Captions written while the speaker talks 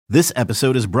This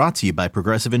episode is brought to you by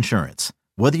Progressive Insurance.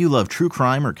 Whether you love true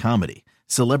crime or comedy,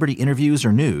 celebrity interviews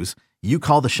or news, you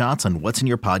call the shots on what's in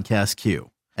your podcast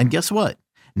queue. And guess what?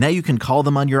 Now you can call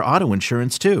them on your auto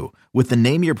insurance too with the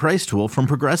Name Your Price tool from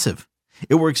Progressive.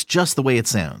 It works just the way it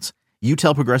sounds. You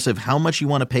tell Progressive how much you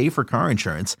want to pay for car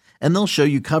insurance, and they'll show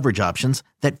you coverage options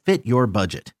that fit your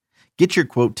budget. Get your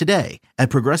quote today at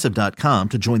Progressive.com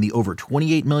to join the over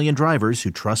 28 million drivers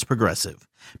who trust Progressive.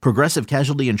 Progressive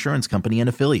Casualty Insurance Company and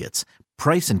Affiliates.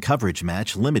 Price and coverage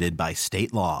match limited by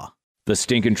state law. The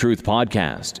Stinkin' Truth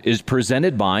Podcast is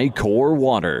presented by Core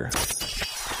Water.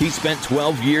 He spent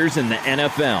 12 years in the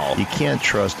NFL. You can't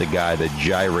trust a guy that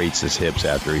gyrates his hips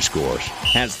after he scores.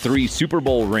 Has 3 Super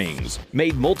Bowl rings,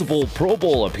 made multiple Pro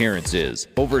Bowl appearances,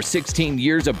 over 16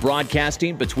 years of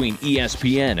broadcasting between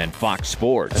ESPN and Fox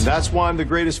Sports. And that's why I'm the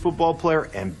greatest football player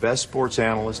and best sports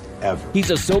analyst ever. He's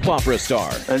a soap opera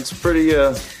star. It's pretty,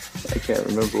 I can't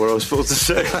remember what I was supposed to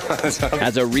say.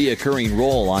 Has a reoccurring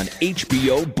role on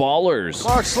HBO Ballers.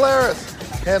 Mark Schlereth,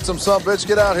 handsome son bitch,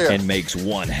 get out here. And makes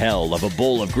one hell of a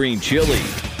bowl of green chili.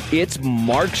 It's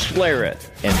Mark Schlereth,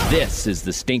 and this is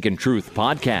the Stinkin' Truth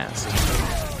Podcast.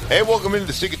 Hey, welcome into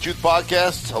the Stinkin' Truth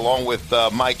Podcast, along with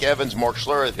Mike Evans, Mark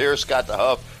Schlereth here, Scott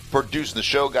DeHuff producing the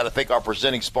show. Got to thank our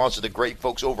presenting sponsor, the great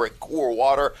folks over at Core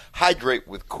Water. Hydrate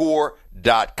with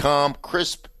Core.com.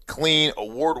 Crisp, clean,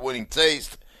 award-winning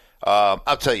taste.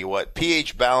 I'll tell you what,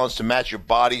 pH balance to match your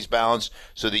body's balance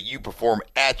so that you perform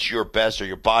at your best, or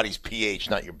your body's pH,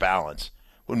 not your balance.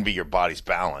 Wouldn't be your body's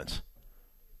balance.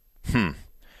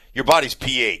 Your body's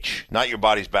pH, not your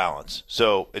body's balance.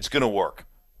 So it's going to work.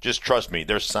 Just trust me.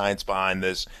 There's science behind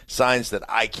this, science that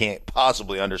I can't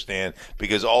possibly understand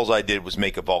because all I did was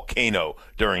make a volcano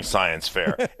during science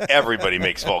fair. Everybody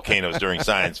makes volcanoes during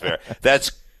science fair.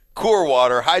 That's Core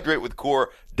Water. Hydrate with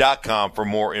Core.com for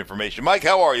more information. Mike,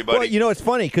 how are you, buddy? Well, you know, it's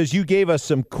funny because you gave us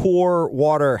some Core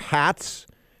Water hats,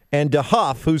 and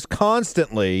DeHuff, who's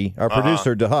constantly, our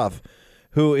producer DeHuff,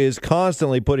 who is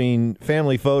constantly putting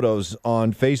family photos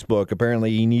on Facebook.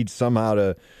 Apparently he needs somehow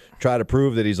to try to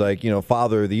prove that he's like, you know,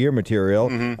 Father of the Year material.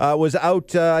 Was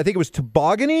out, I think it was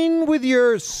tobogganing with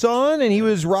your son, and he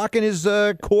was rocking his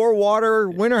Core Water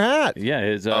winter hat. Yeah,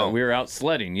 his we were out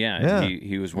sledding. Yeah.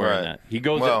 He was wearing that. He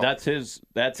goes,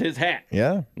 that's his hat.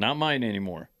 Yeah, not mine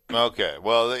anymore. Okay,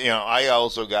 well, you know, I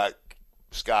also got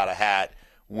Scott a hat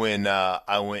when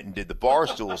I went and did the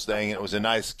Barstools thing, and it was a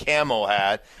nice camo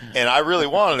hat, and I really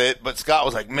wanted it, but Scott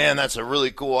was like, man, that's a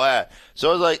really cool hat. So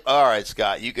I was like, all right,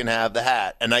 Scott, you can have the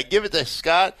hat. And I give it to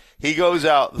Scott. He goes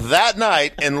out that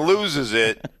night and loses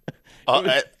it.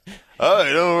 I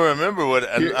don't remember what.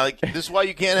 And like, this is why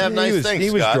you can't have nice things,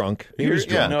 He was Scott. drunk. He was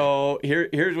drunk. No,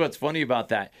 here's what's funny about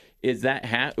that is that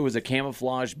hat, it was a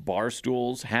camouflage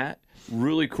Barstools hat,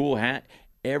 really cool hat.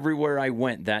 Everywhere I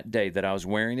went that day that I was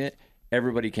wearing it,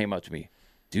 everybody came up to me,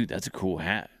 dude, that's a cool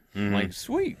hat. I'm like,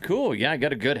 sweet, cool. Yeah, I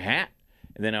got a good hat.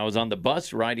 And then I was on the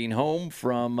bus riding home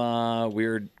from, we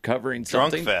were covering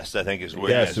something. Drunk Fest, I think is where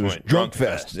Yes, it was Drunk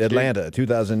Fest, Atlanta,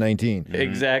 2019.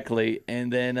 Exactly.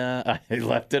 And then I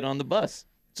left it on the bus.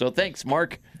 So thanks,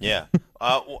 Mark. Yeah.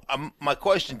 My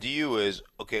question to you is,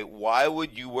 okay, why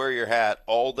would you wear your hat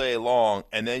all day long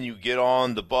and then you get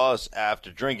on the bus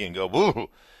after drinking and go, boo,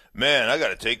 man, I got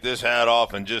to take this hat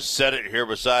off and just set it here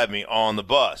beside me on the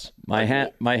bus? My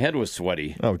head was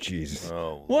sweaty. Oh, jeez.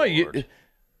 Oh, Well, Lord.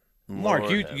 Mark,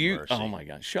 Lord have you mercy. oh my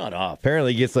God, shut up.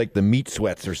 Apparently he gets like the meat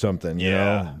sweats or something, you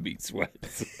know? Meat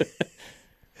sweats.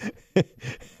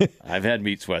 I've had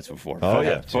meat sweats before. Oh,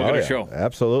 yeah. Spoken of show.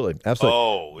 Absolutely.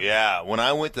 Oh, yeah. When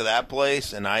I went to that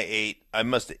place and I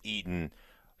must have eaten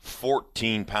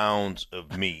 14 pounds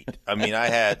of meat. I mean, I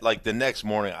had, like, the next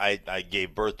morning, I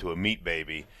gave birth to a meat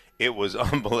baby. It was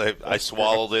unbelievable. I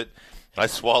swallowed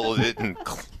it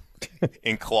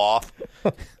in cloth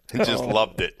and just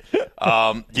loved it.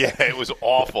 Yeah, it was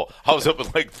awful. I was up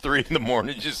at like 3 in the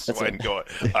morning just sweating, going,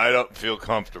 I don't feel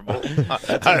comfortable.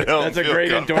 That's a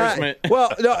great endorsement.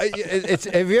 Well, no, it's.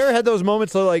 Have you ever had those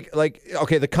moments of like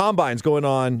okay, the combine's going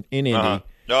on in Indy,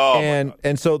 Oh,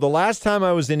 and so the last time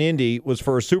I was in Indy was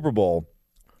for a Super Bowl,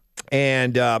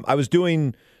 and I was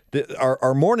doing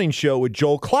our morning show with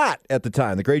Joel Klatt at the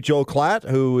time, the great Joel Klatt,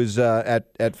 who is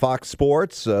at Fox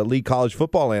Sports, lead college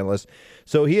football analyst.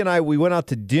 So he and we went out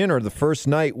to dinner the first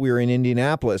night we were in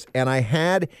Indianapolis, and I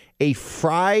had a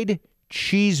fried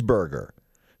cheeseburger.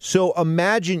 So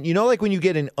imagine, you know, like when you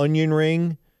get an onion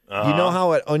ring, you know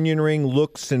how an onion ring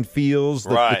looks and feels,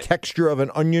 the texture of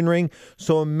an onion ring.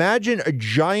 So imagine a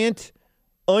giant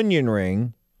onion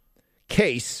ring,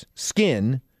 case,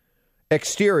 skin,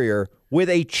 exterior, with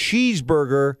a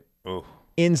cheeseburger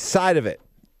inside of it.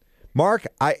 Mark,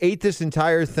 I ate this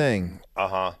entire thing.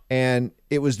 And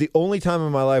it was the only time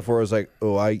in my life where I was like,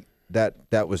 oh,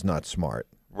 that was not smart.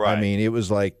 Right. I mean, it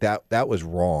was like that was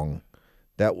wrong.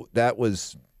 That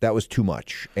was too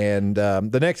much. And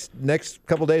the next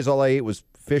couple of days, all I ate was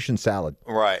fish and salad.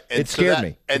 Right. And it scared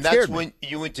me. And that's when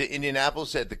you went to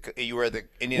Indianapolis you were at the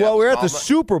Indianapolis. Well, we were at the Combine?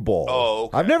 Super Bowl. Oh,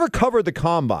 okay. I've never covered the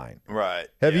Combine. Right.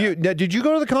 Have you? Did you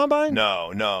go to the Combine?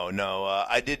 No.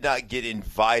 I did not get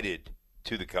invited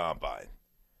to the Combine.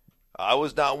 I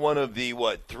was not one of the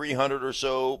 300 or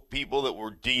so people that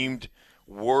were deemed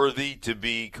worthy to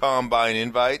be Combine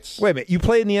invites. Wait a minute. You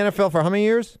played in the NFL for how many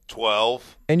years?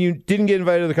 12. And you didn't get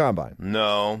invited to the Combine?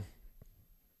 No.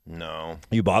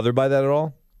 You bothered by that at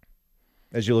all?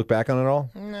 As you look back on it all?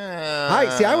 Nah.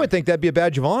 I would think that'd be a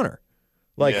badge of honor.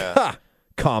 Like,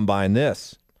 Combine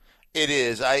this. It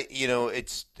is.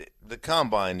 It's the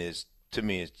Combine is, to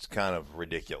me, it's kind of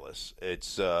ridiculous.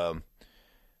 It's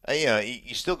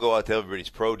you still go out to everybody's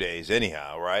pro days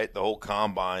anyhow, right? The whole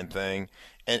Combine thing.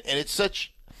 And it's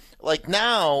such, like,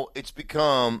 now it's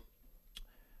become,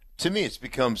 to me, it's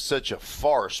become such a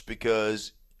farce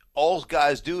because all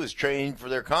guys do is train for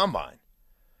their Combine.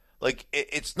 Like,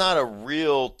 it's not a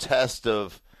real test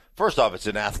of, first off, it's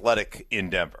an athletic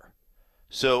endeavor.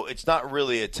 So it's not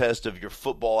really a test of your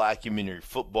football acumen or your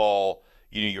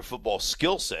football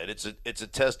skill set. It's a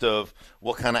test of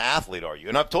what kind of athlete are you.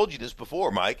 And I've told you this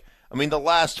before, Mike. I mean, the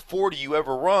last 40 you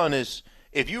ever run is,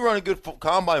 if you run a good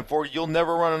Combine 40, you'll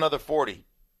never run another 40.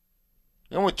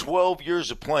 With 12 years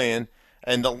of playing,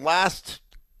 and the last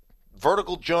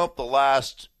vertical jump, the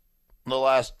last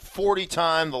 40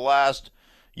 time, the last,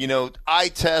 eye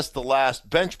test, the last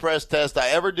bench press test I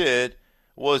ever did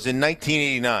was in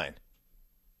 1989.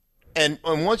 And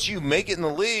once you make it in the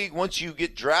league, once you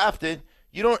get drafted,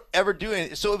 you don't ever do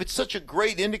anything. So if it's such a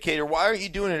great indicator, why aren't you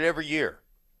doing it every year?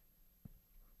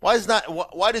 Why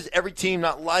does every team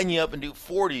not line you up and do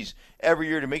 40s every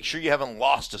year to make sure you haven't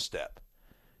lost a step?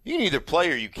 You can either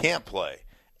play or you can't play.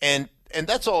 And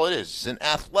that's all it is. It's an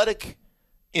athletic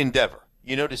endeavor,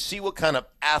 to see what kind of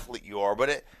athlete you are. But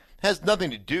it has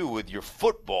nothing to do with your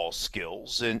football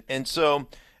skills. And so,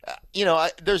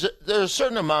 there's a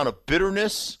certain amount of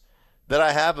bitterness that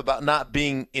I have about not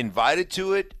being invited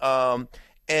to it,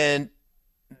 and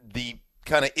the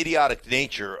kind of idiotic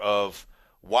nature of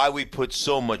why we put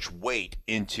so much weight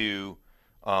into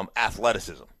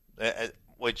athleticism,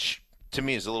 which to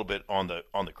me is a little bit on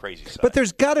the crazy side. But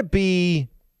there's got to be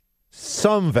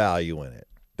some value in it.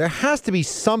 There has to be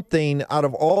something out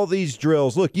of all these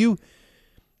drills. Look, you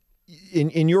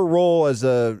in your role as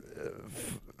a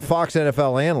Fox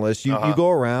NFL analyst, you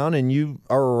go around and you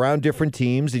are around different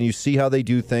teams and you see how they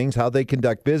do things, how they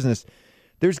conduct business.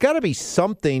 There's got to be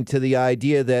something to the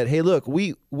idea that, hey, look,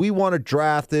 we want to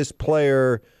draft this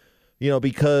player,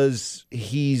 because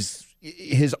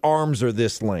his arms are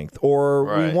this length, or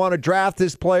we want to draft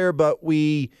this player, but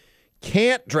we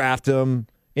can't draft him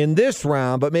in this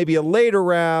round, but maybe a later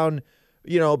round,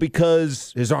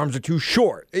 because his arms are too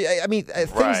short. I mean,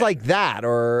 things like that.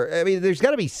 Or, there's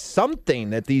got to be something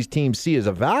that these teams see as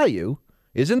a value,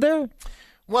 isn't there?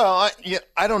 Well,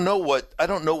 I don't know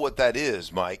what that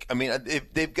is, Mike. I mean,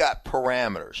 they've got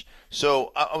parameters.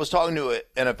 So I was talking to an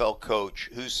NFL coach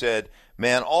who said,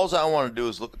 man, all I want to do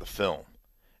is look at the film.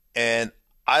 And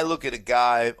I look at a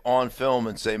guy on film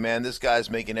and say, man, this guy's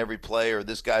making every play, or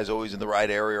this guy's always in the right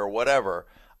area, or whatever.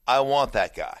 I want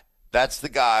that guy. That's the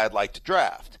guy I'd like to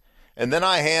draft. And then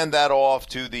I hand that off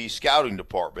to the scouting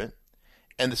department.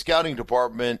 And the scouting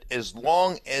department, as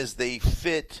long as they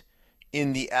fit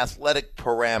in the athletic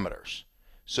parameters.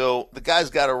 So the guy's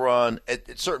got to run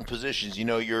at certain positions,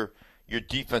 your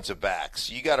defensive backs.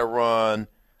 You got to run,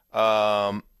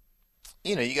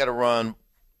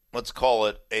 let's call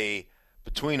it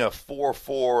between a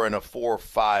 4.4 and a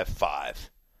 4.55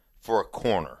 for a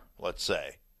corner, let's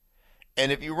say.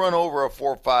 And if you run over a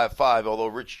 4.55, although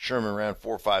Richard Sherman ran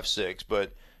 4.56,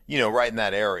 but right in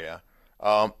that area,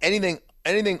 anything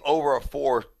over a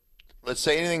 4, let's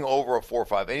say anything over a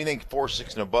 4.5, anything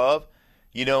 4.6 and above,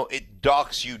 it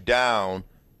docks you down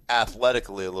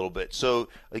athletically a little bit. So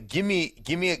give me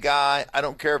a guy. I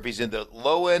don't care if he's in the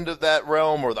low end of that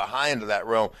realm or the high end of that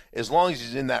realm. As long as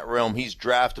he's in that realm, he's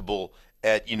draftable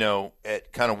at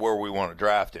kind of where we want to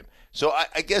draft him. So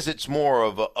I guess it's more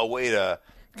of a way to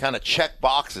kind of check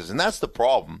boxes, and that's the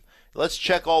problem. Let's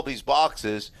check all these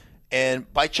boxes,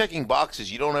 and by checking boxes,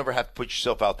 you don't ever have to put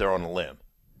yourself out there on a limb.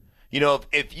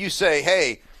 If you say,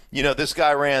 hey, this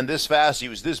guy ran this fast, he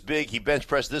was this big, he bench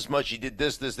pressed this much, he did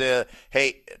this, that.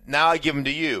 Hey, now I give him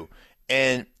to you.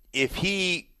 And if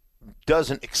he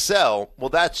doesn't excel, well,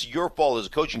 that's your fault as a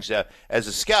coaching staff. As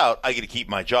a scout, I get to keep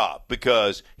my job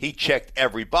because he checked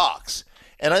every box.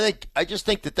 And I just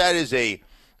think that is a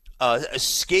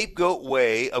scapegoat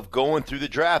way of going through the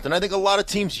draft. And I think a lot of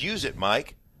teams use it,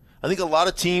 Mike. I think a lot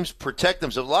of teams protect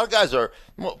themselves. A lot of guys are,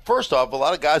 well, first off, a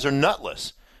lot of guys are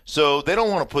nutless. So they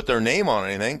don't want to put their name on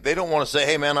anything. They don't want to say,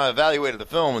 hey, man, I evaluated the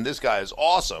film and this guy is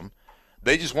awesome.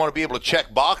 They just want to be able to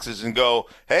check boxes and go,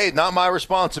 hey, not my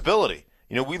responsibility.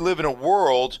 We live in a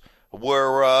world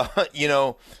where,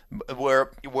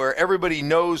 where everybody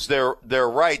knows their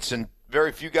rights and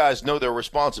very few guys know their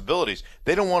responsibilities.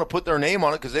 They don't want to put their name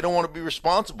on it because they don't want to be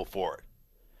responsible for it.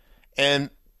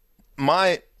 And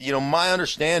my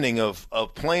understanding of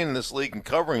playing in this league and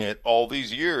covering it all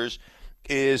these years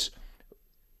is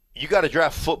you got to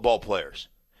draft football players.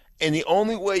 And the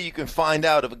only way you can find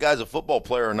out if a guy's a football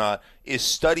player or not is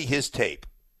study his tape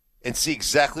and see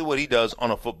exactly what he does on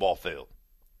a football field.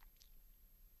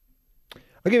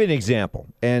 I'll give you an example.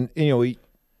 And, you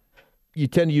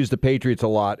tend to use the Patriots a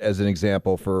lot as an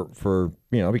example for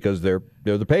because they're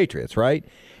the Patriots, right?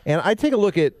 And I take a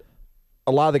look at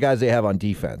a lot of the guys they have on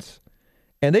defense,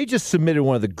 and they just submitted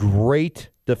one of the great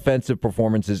defensive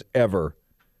performances ever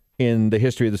in the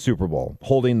history of the Super Bowl,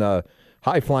 holding the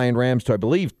high-flying Rams to, I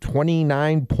believe,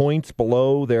 29 points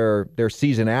below their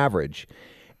season average.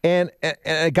 And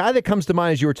a guy that comes to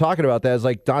mind as you were talking about that is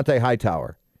like Dont'a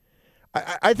Hightower.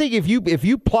 I think if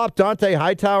you plop Dont'a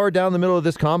Hightower down the middle of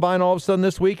this combine all of a sudden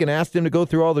this week and asked him to go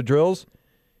through all the drills,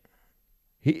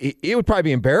 it would probably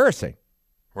be embarrassing.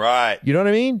 Right. You know what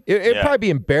I mean? It'd probably be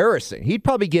embarrassing. He'd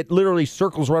probably get literally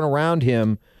circles run around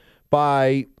him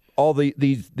by all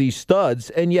these studs,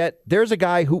 and yet there's a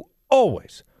guy who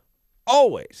always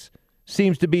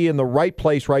seems to be in the right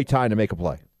place, right time to make a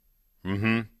play.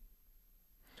 Mm-hmm.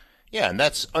 Yeah, and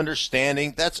that's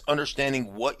understanding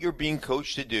what you're being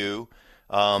coached to do,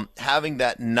 having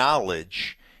that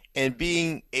knowledge, and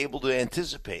being able to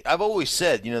anticipate. I've always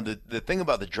said, the thing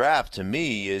about the draft to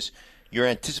me is your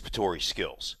anticipatory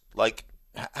skills. Like,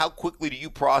 how quickly do you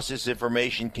process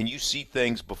information? Can you see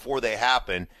things before they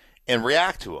happen and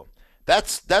react to them?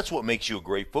 That's what makes you a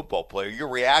great football player. Your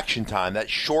reaction time, that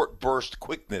short burst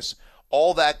quickness,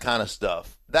 all that kind of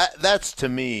stuff. That's to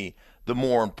me the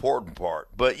more important part.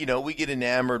 But, we get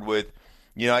enamored with,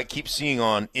 I keep seeing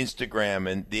on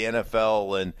Instagram and the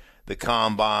NFL and the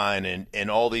Combine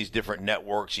and all these different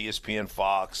networks, ESPN,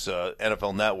 Fox,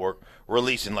 NFL Network,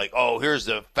 releasing like, oh, here's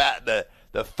the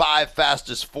 5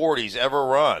 fastest 40s ever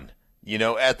run,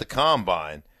 at the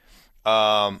Combine.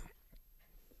 And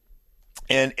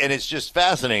it's just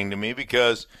fascinating to me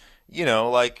because,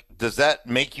 does that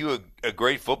make you a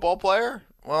great football player?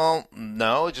 Well,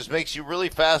 no, it just makes you really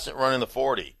fast at running the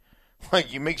 40.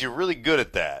 Like, it makes you really good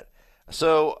at that.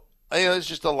 So, it's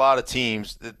just a lot of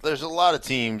teams. There's a lot of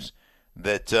teams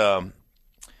that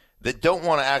that don't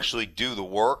want to actually do the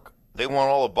work. They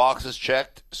want all the boxes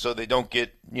checked so they don't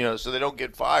get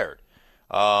fired.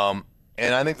 And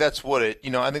I think that's what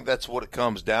it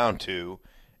comes down to.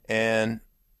 And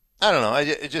I don't know.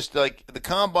 It just like the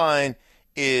Combine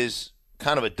is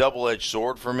kind of a double-edged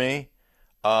sword for me.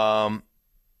 I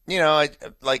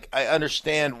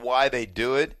understand why they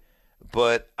do it,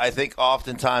 but I think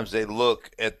oftentimes they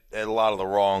look at a lot of the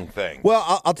wrong things.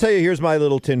 Well, I'll tell you, here's my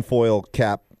little tinfoil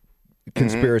cap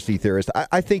conspiracy theorist.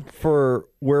 I think for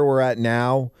where we're at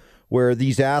now, where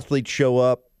these athletes show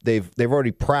up, they've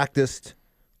already practiced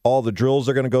all the drills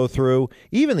they're going to go through,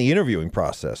 even the interviewing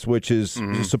process, which is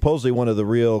supposedly one of the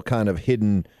real kind of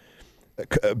hidden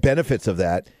benefits of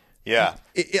that. Yeah.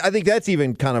 I think that's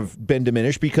even kind of been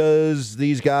diminished because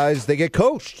these guys, they get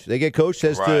coached. They get coached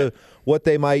as to what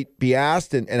they might be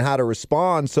asked and how to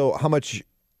respond. So how much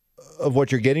of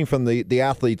what you're getting from the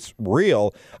athletes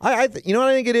real? You know what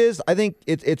I think it is? I think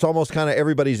it's almost kind of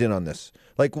everybody's in on this.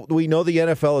 Like, we know the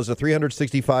NFL is a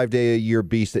 365-day-a-year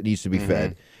beast that needs to be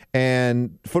fed.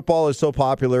 And football is so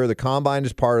popular. The Combine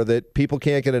is part of it. People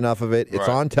can't get enough of it. It's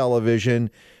on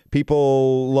television.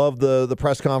 People love the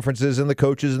press conferences and the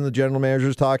coaches and the general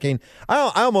managers talking. I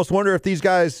almost wonder if these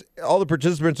guys, all the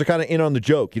participants, are kind of in on the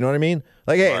joke. You know what I mean?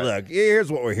 Like, hey, look,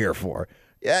 here's what we're here for.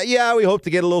 Yeah, we hope to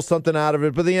get a little something out of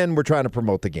it, but in the end, we're trying to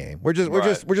promote the game. We're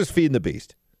just feeding the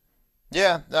beast.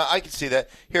 Yeah, no, I can see that.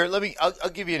 Here, I'll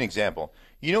give you an example.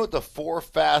 You know what the four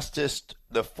fastest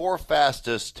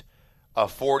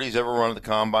 40s ever run at the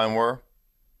Combine were?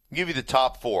 I'll give you the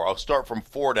top 4. I'll start from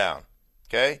 4 down.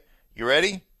 Okay, you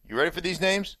ready? You ready for these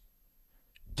names?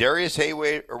 Darius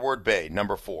Hayward-Bay,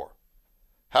 number 4.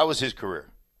 How was his career?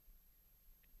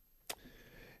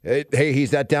 Hey,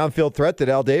 he's that downfield threat that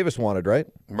Al Davis wanted, right?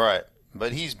 Right.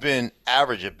 But he's been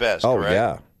average at best, Oh, correct?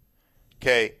 Yeah.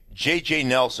 Okay, J.J.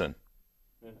 Nelson.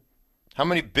 How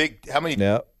many?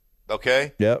 Yep.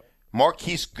 Okay. Yep.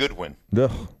 Marquise Goodwin.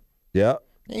 Ugh. Yep.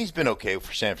 He's been okay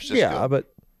for San Francisco. Yeah,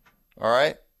 but. All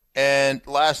right. And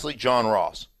lastly, John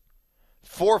Ross.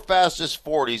 4 fastest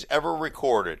 40s ever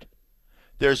recorded.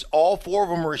 There's all 4 of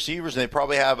them receivers, and they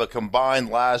probably have a combined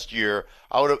last year.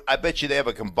 I bet you they have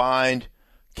a combined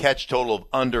catch total of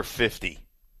under 50.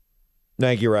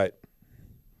 Thank you. Right.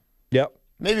 Yep.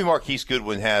 Maybe Marquise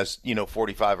Goodwin has,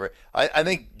 45. I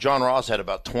think John Ross had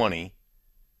about 20.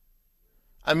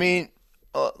 I mean,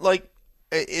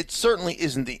 it certainly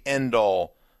isn't the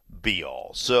end-all,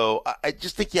 be-all. So I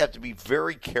just think you have to be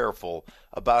very careful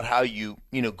about how you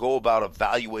go about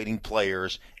evaluating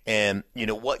players and,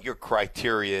 what your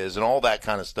criteria is and all that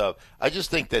kind of stuff. I just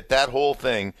think that whole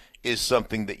thing is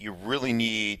something that you really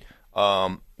need,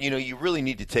 you really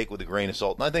need to take with a grain of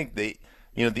salt. And I think the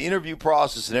interview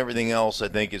process and everything else, I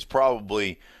think, is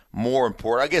probably more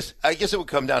important. I guess it would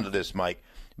come down to this, Mike.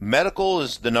 Medical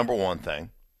is the number one thing.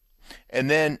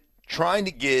 And then trying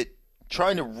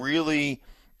to really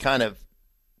kind of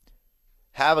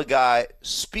have a guy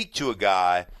speak to a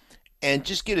guy and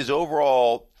just get his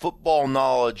overall football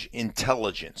knowledge,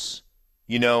 intelligence,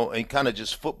 and kind of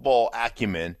just football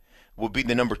acumen would be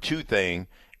the number 2 thing.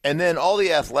 And then all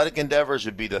the athletic endeavors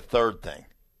would be the third thing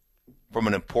from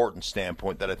an important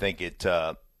standpoint that I think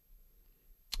that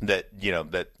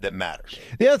matters.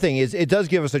 The other thing is it does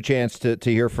give us a chance to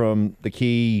hear from the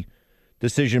key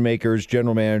decision makers,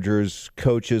 general managers,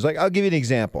 coaches. Like, I'll give you an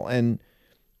example. And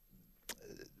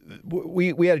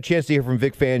we had a chance to hear from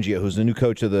Vic Fangio, who's the new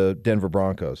coach of the Denver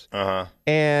Broncos. Uh-huh.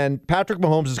 And Patrick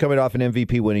Mahomes is coming off an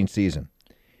MVP winning season.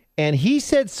 And he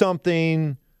said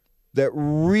something that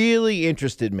really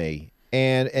interested me.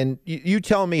 And you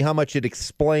tell me how much it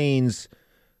explains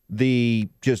the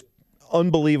just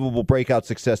unbelievable breakout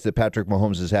success that Patrick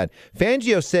Mahomes has had.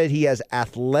 Fangio said he has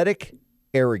athletic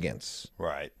arrogance.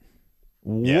 Right.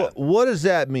 What does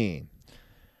that mean?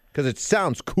 Because it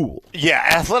sounds cool. Yeah,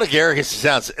 athletic arrogance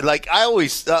sounds like I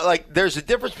always there's a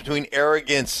difference between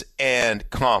arrogance and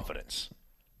confidence,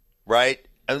 right?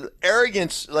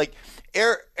 Arrogance,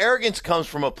 arrogance comes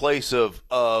from a place of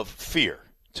fear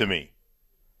to me.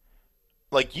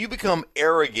 Like, you become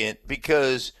arrogant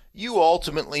because you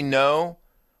ultimately know,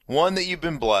 1, that you've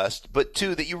been blessed, but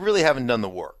 2, that you really haven't done the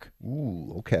work.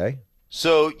 Ooh, okay.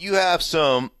 So you have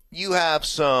some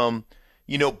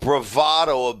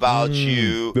bravado about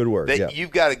you. Good word. That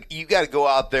you've got to go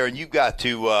out there and you've got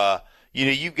to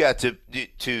you've got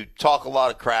to talk a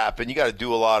lot of crap and you got to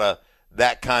do a lot of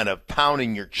that kind of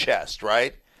pounding your chest,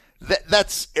 right?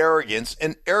 That's arrogance,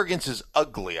 and arrogance is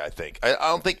ugly. I think. I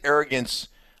don't think arrogance.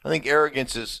 I think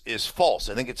arrogance is false.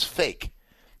 I think it's fake.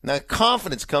 Now,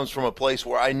 confidence comes from a place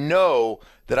where I know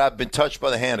that I've been touched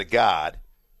by the hand of God,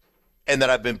 and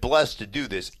that I've been blessed to do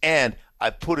this, and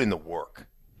I've put in the work.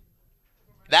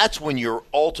 That's when you're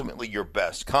ultimately your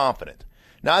best, confident.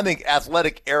 Now, I think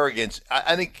athletic arrogance,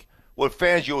 I think what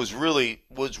Fangio was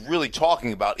really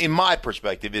talking about, in my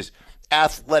perspective, is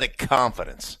athletic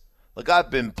confidence. Like,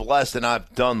 I've been blessed and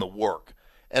I've done the work.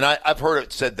 And I've heard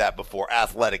it said that before,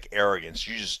 athletic arrogance.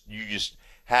 You just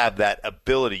have that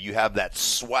ability. You have that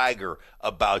swagger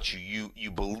about you.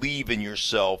 You believe in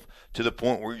yourself to the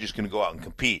point where you're just going to go out and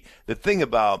compete. The thing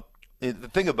about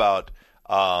Patrick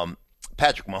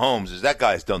Mahomes is that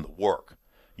guy's done the work.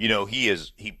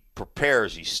 He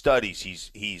prepares, he studies,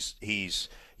 he's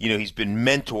been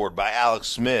mentored by Alex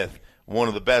Smith, one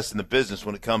of the best in the business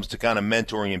when it comes to kind of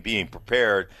mentoring and being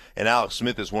prepared. And Alex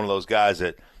Smith is one of those guys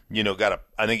that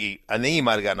I think he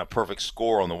might have gotten a perfect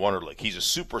score on the Wonder League. He's a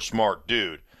super smart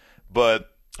dude,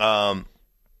 but I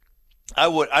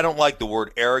don't like the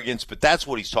word arrogance, but that's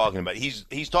what he's talking about.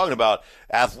 He's talking about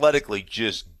athletically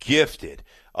just gifted.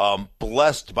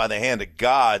 Blessed by the hand of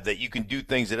God that you can do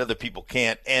things that other people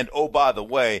can't. And, oh, by the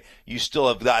way, you still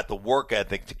have got the work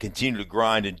ethic to continue to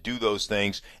grind and do those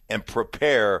things and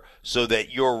prepare so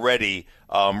that you're ready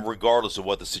regardless of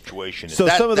what the situation is. So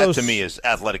that to me is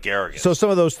athletic arrogance. So some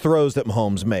of those throws that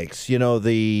Mahomes makes,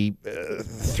 the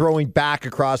throwing back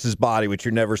across his body, which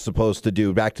you're never supposed to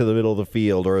do, back to the middle of the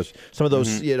field, or some of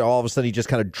those, all of a sudden he just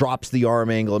kind of drops the arm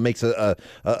angle and makes a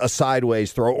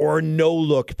sideways throw or a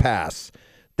no-look pass.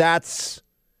 That's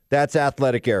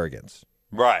athletic arrogance.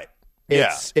 Right.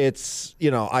 It's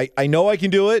I know I can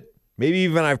do it. Maybe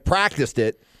even I've practiced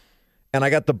it, and I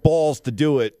got the balls to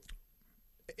do it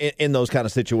in those kind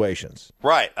of situations.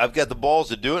 Right. I've got the balls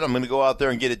to do it. I'm going to go out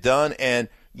there and get it done. And,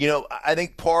 I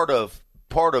think part of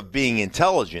being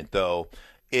intelligent, though,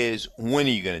 is when are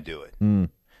you going to do it?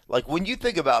 Like, when you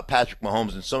think about Patrick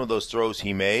Mahomes and some of those throws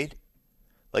he made,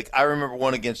 Like, I remember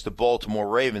one against the Baltimore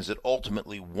Ravens that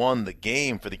ultimately won the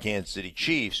game for the Kansas City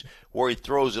Chiefs, where he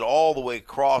throws it all the way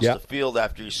across the field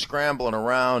after he's scrambling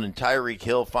around, and Tyreek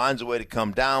Hill finds a way to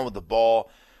come down with the ball.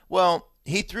 Well,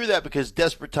 he threw that because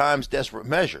desperate times, desperate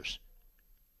measures.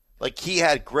 Like, he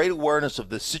had great awareness of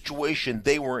the situation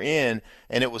they were in,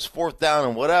 and it was fourth down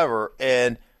and whatever,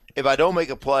 and if I don't make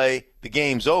a play, the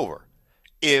game's over.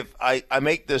 If I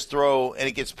make this throw and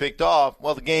it gets picked off,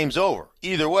 well, the game's over.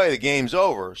 Either way, the game's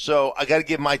over. So I got to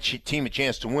give my team a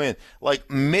chance to win. Like,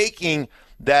 making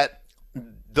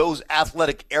those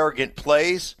athletic, arrogant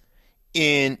plays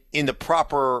in the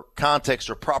proper context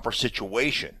or proper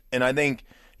situation. And I think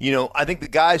the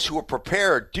guys who are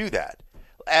prepared do that,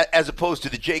 as opposed to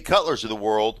the Jay Cutlers of the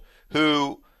world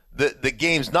who the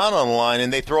game's not on the line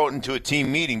and they throw it into a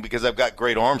team meeting because I've got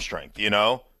great arm strength,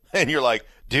 And you're like,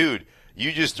 dude,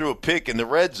 you just threw a pick in the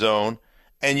red zone,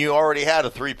 and you already had a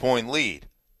 3-point lead.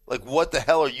 Like, what the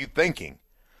hell are you thinking?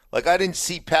 Like, I didn't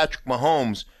see Patrick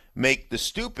Mahomes make the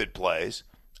stupid plays.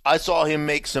 I saw him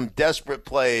make some desperate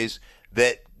plays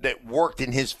that worked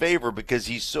in his favor because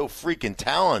he's so freaking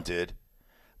talented.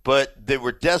 But they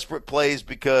were desperate plays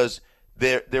because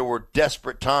there were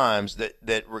desperate times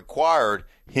that required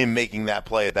him making that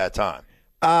play at that time.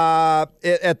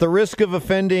 At the risk of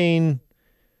offending...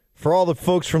 For all the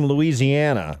folks from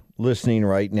Louisiana listening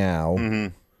right now,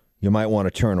 you might want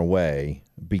to turn away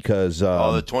because...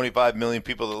 all the 25 million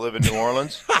people that live in New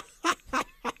Orleans?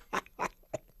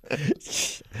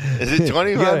 Is it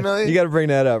 25 million? You got to bring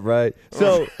that up, right?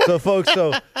 So folks,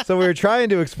 so we were trying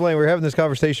to explain, we were having this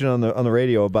conversation on the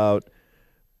radio about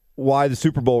why the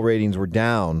Super Bowl ratings were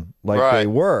down they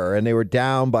were, and they were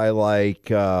down by like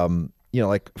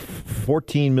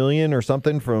 14 million or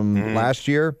something from last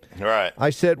year. Right. I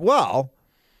said,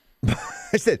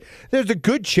 there's a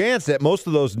good chance that most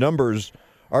of those numbers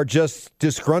are just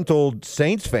disgruntled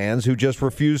Saints fans who just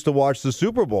refuse to watch the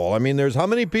Super Bowl. I mean, there's how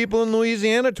many people in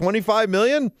Louisiana? 25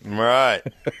 million? Right.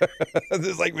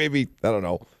 There's like maybe, I don't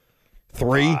know,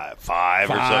 five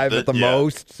or something. at the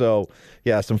most. So,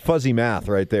 yeah, some fuzzy math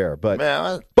right there. But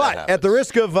at the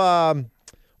risk of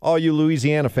all you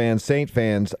Louisiana fans, Saint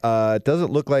fans, it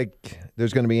doesn't look like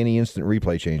there's going to be any instant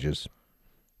replay changes.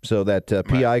 So that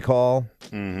PI call,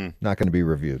 not going to be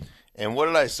reviewed. And what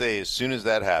did I say as soon as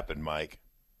that happened, Mike?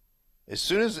 As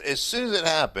soon as it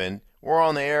happened, we're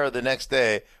on the air the next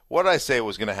day. What did I say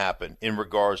was going to happen in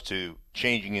regards to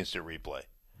changing instant replay?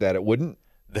 That it wouldn't?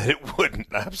 That it wouldn't.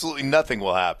 Absolutely nothing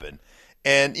will happen.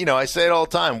 And, I say it all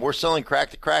the time. We're selling crack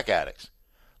to crack addicts.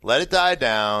 Let it die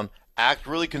down. Act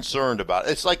really concerned about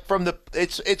it. It's like from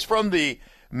the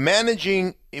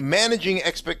Managing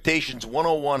Expectations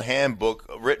 101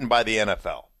 handbook written by the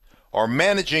NFL, or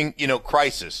Managing,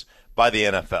 Crisis by the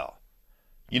NFL.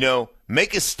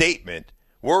 Make a statement.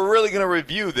 We're really going to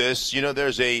review this.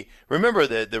 Remember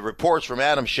the reports from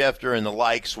Adam Schefter and the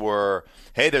likes were,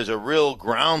 hey, there's a real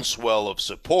groundswell of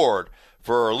support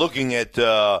for looking at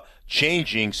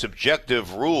changing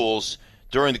subjective rules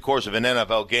during the course of an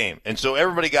NFL game. And so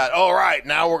everybody got, all right,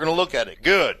 now we're going to look at it.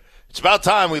 Good. It's about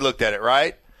time we looked at it,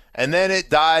 right? And then it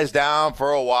dies down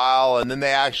for a while, and then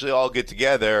they actually all get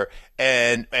together,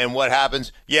 and what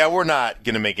happens? Yeah, we're not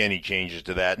going to make any changes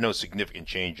to that, no significant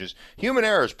changes. Human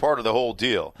error is part of the whole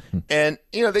deal. And,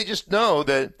 they just know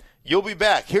that you'll be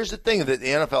back. Here's the thing that the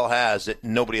NFL has that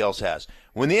nobody else has.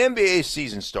 When the NBA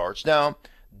season starts, now,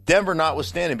 Denver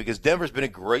notwithstanding, because Denver's been a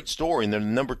great story, and they're the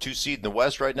number 2 seed in the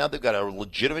West right now. They've got a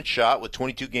legitimate shot with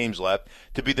 22 games left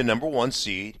to be the number 1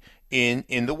 seed in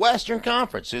the Western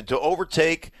Conference,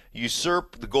 to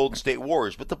usurp the Golden State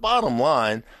Warriors. But the bottom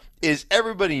line is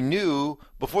everybody knew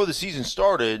before the season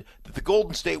started that the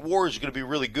Golden State Warriors are going to be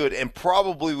really good and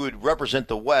probably would represent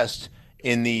the West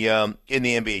in the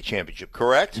NBA championship,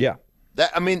 correct? Yeah.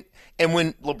 And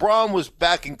when LeBron was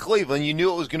back in Cleveland, you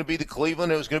knew it was going to be the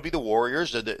Cleveland, it was going to be the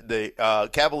Warriors, the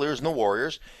Cavaliers and the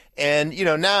Warriors. And,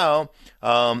 now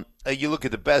you look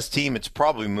at the best team, it's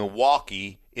probably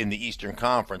Milwaukee in the Eastern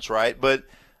Conference, right? But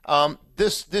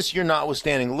this year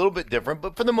notwithstanding, a little bit different.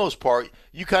 But for the most part,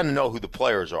 you kind of know who the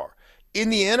players are. In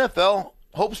the NFL,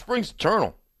 hope springs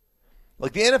eternal.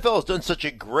 Like, the NFL has done such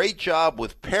a great job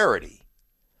with parity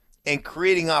and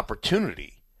creating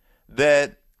opportunity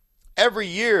that every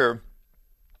year,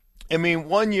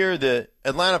 one year the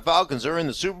Atlanta Falcons are in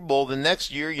the Super Bowl. The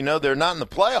next year, they're not in the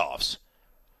playoffs.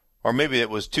 Or maybe it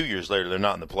was 2 years later they're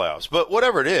not in the playoffs. But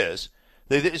whatever it is,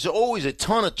 there's always a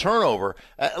ton of turnover.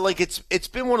 It's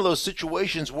been one of those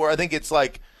situations where I think it's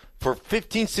like for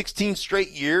 15, 16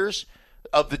 straight years,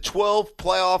 of the 12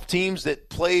 playoff teams that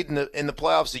played in the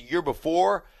playoffs the year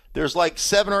before, there's like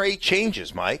 7 or 8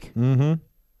 changes, Mike. Mm-hmm.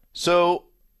 So,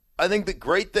 I think the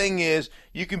great thing is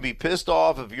you can be pissed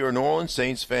off if you're a New Orleans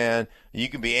Saints fan. You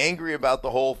can be angry about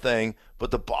the whole thing. But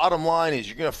the bottom line is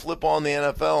you're going to flip on the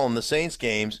NFL and the Saints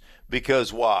games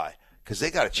because why? Because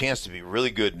they got a chance to be really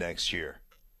good next year.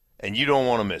 And you don't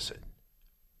want to miss it.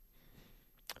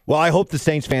 Well, I hope the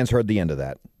Saints fans heard the end of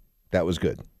that. That was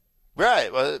good.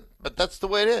 Right. But that's the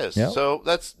way it is. Yep. So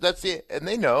that's the – and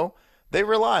they know. They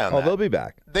rely on that. Oh, they'll be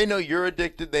back. They know you're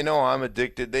addicted. They know I'm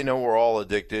addicted. They know we're all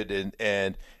addicted.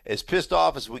 And as pissed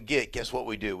off as we get, guess what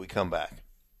we do? We come back.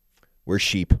 We're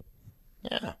sheep.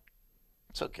 Yeah.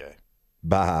 It's okay.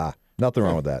 Bah. Nothing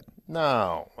wrong with that.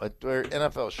 No. We're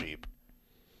NFL sheep.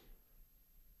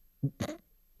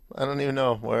 I don't even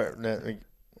know where.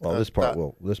 Well, this part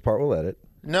will edit.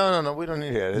 No. We don't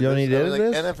need to edit. You don't need to edit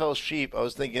this? NFL sheep. I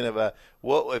was thinking about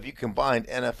what if you combined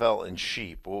NFL and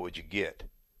sheep, what would you get?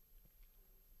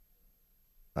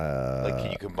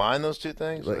 Can you combine those two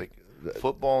things? Like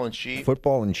football and sheep?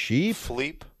 Football and sheep?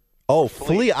 Fleep? Oh,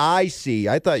 fleep. I see.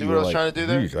 I thought See you what were I was trying to do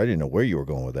there? Geez, I didn't know where you were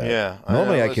going with that. Yeah.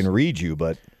 Normally I can read you,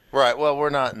 but right. Well, we're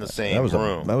not in the same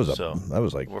room. That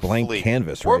was like blank fleep.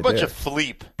 canvas. We're right a bunch there. of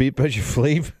fleep. A bunch of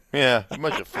fleep. Yeah, a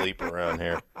bunch of fleep around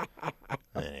here.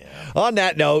 Yeah. On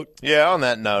that note. Yeah, on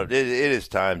that note, it is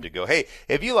time to go. Hey,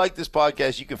 if you like this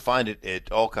podcast, you can find it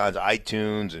at all kinds of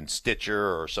iTunes and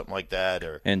Stitcher or something like that.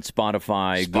 And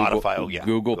Spotify,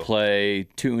 Google Play,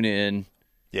 TuneIn.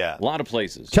 Yeah. A lot of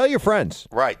places. Tell your friends.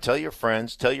 Right. Tell your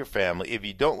friends. Tell your family. If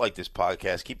you don't like this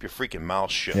podcast, keep your freaking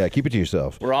mouth shut. Yeah, keep it to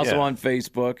yourself. We're also on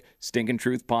Facebook, Stinking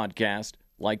Truth Podcast.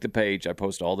 Like the page. I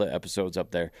post all the episodes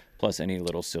up there, plus any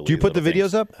little silly. Do you put the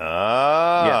videos things. up?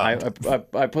 Yeah,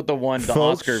 I put the Folks,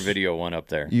 Oscar video one up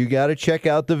there. You got to check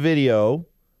out the video.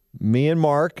 Me and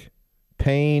Mark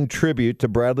paying tribute to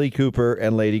Bradley Cooper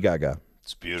and Lady Gaga.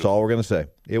 It's beautiful. That's all we're going to say.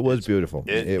 It was beautiful.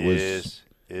 It is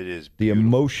beautiful. The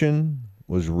emotion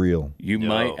was real. You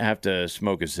might have to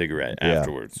smoke a cigarette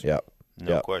afterwards. Yeah.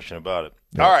 No question about it.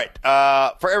 All right.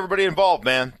 For everybody involved,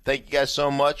 man, thank you guys so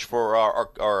much for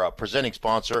our presenting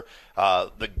sponsor,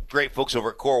 the great folks over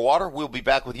at Core Water. We'll be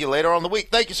back with you later on the week.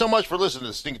 Thank you so much for listening to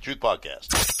the Stinking Truth Podcast.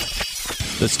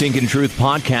 The Stinking Truth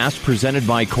Podcast presented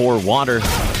by Core Water.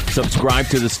 Subscribe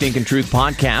to the Stinking Truth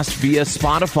Podcast via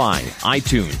Spotify,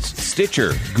 iTunes,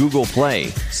 Stitcher, Google Play,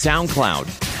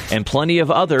 SoundCloud, and plenty of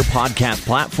other podcast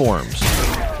platforms.